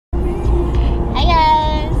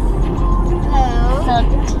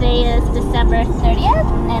today is December 30th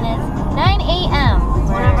and it's 9 a.m.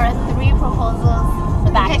 One of our 3 proposals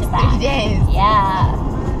for the next 3 days. Yeah.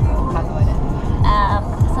 We'll talk about it.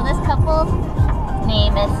 So this couple's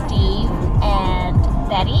name is Steve and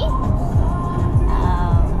Betty.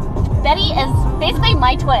 Betty is basically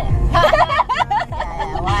my twin.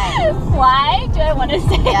 Why? Why do I want to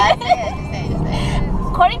say Yeah, it? just say it.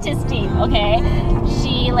 According to Steve, okay,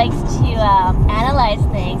 she likes to analyze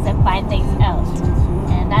things and find things out.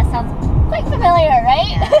 And that sounds quite familiar, right?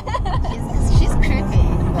 Yeah. She's creepy.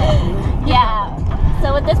 But... Yeah.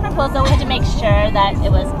 So with this proposal, we had to make sure that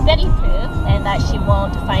it was Betty-proof and that she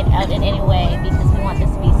won't find out in any way because we want this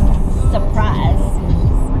to be a surprise.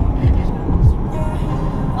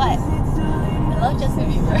 What? I love Justin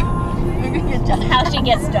Bieber. How she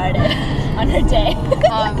gets started on her day.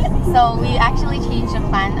 So we actually changed the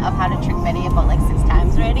plan of how to trick Betty about like 6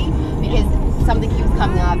 times already because something keeps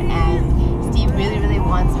coming up and Steve really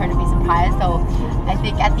wants her to be surprised. So I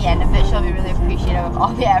think at the end of it, she'll be really appreciative of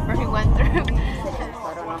all the effort we went through.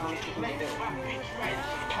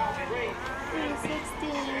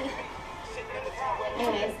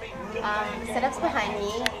 Anyways, the setup's behind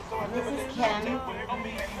me. This is Kim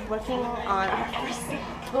working on our first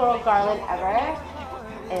floral garland ever.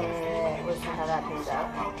 We'll see how that turns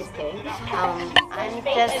out. Just kidding. I'm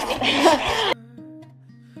just...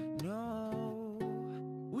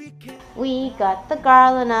 We got the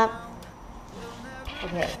garland up.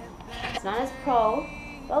 Okay, it's not as pro,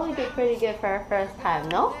 but we did pretty good for our first time,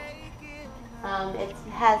 no? It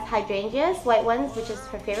has hydrangeas, white ones, which is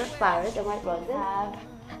her favorite flowers, and white roses.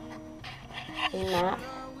 Have a map,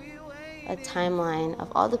 a timeline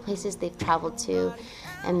of all the places they've traveled to,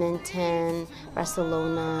 Edmonton,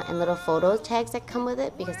 Barcelona, and little photo tags that come with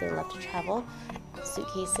it because they love to travel.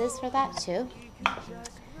 Suitcases for that too.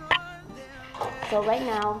 So right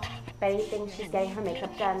now, Betty thinks she's getting her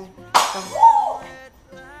makeup done.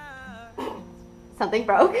 Something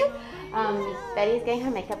broke. Betty's getting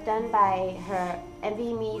her makeup done by her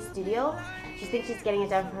Envy Me studio. She thinks she's getting it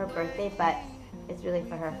done for her birthday, but it's really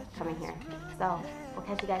for her coming here. So we'll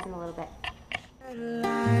catch you guys in a little bit.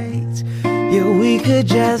 Yeah, we could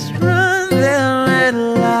just run the red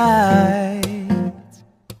light.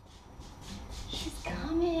 She's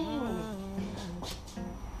coming.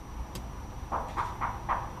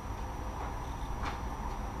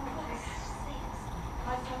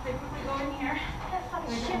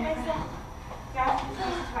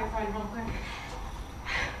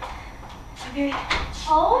 Okay.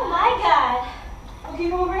 Oh my god. Okay,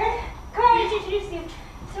 go over here. Come on, I need to introduce you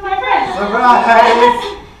to my friend. Surprise!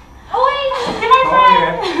 Oh wait, to my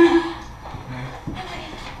friend.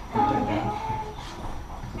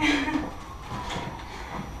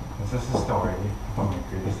 This is a story from my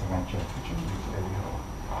greatest adventure, which is Eddie Ho.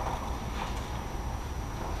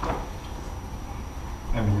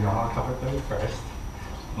 I mean, you're on October 31st,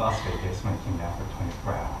 Las Vegas went down for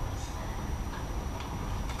 24 hours.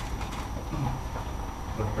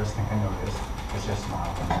 The first thing I noticed was your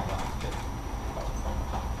smile when I left it.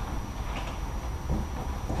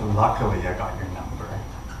 Luckily, I got your number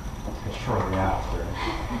shortly after.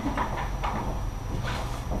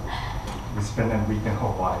 We spent a week in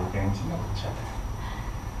Hawaii getting to know each other.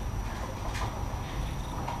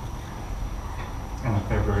 And on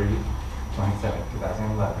February 27,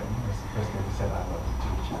 2011 was the first day we said I love you to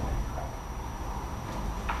each other.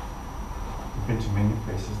 We've been to many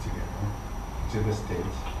places together. To this date,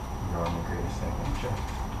 we are on the greatest adventure.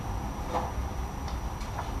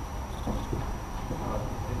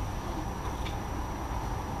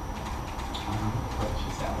 She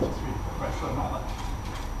sandwiches for the rest of my life.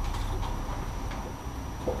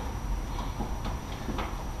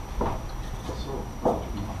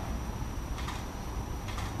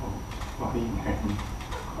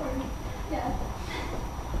 Yeah.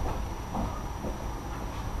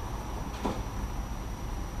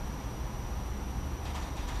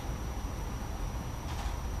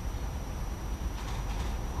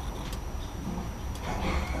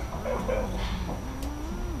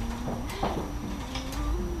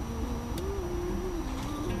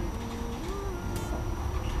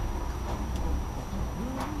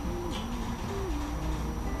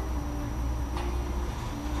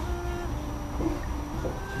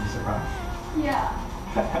 You surprised? Yeah.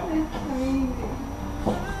 It's amazing.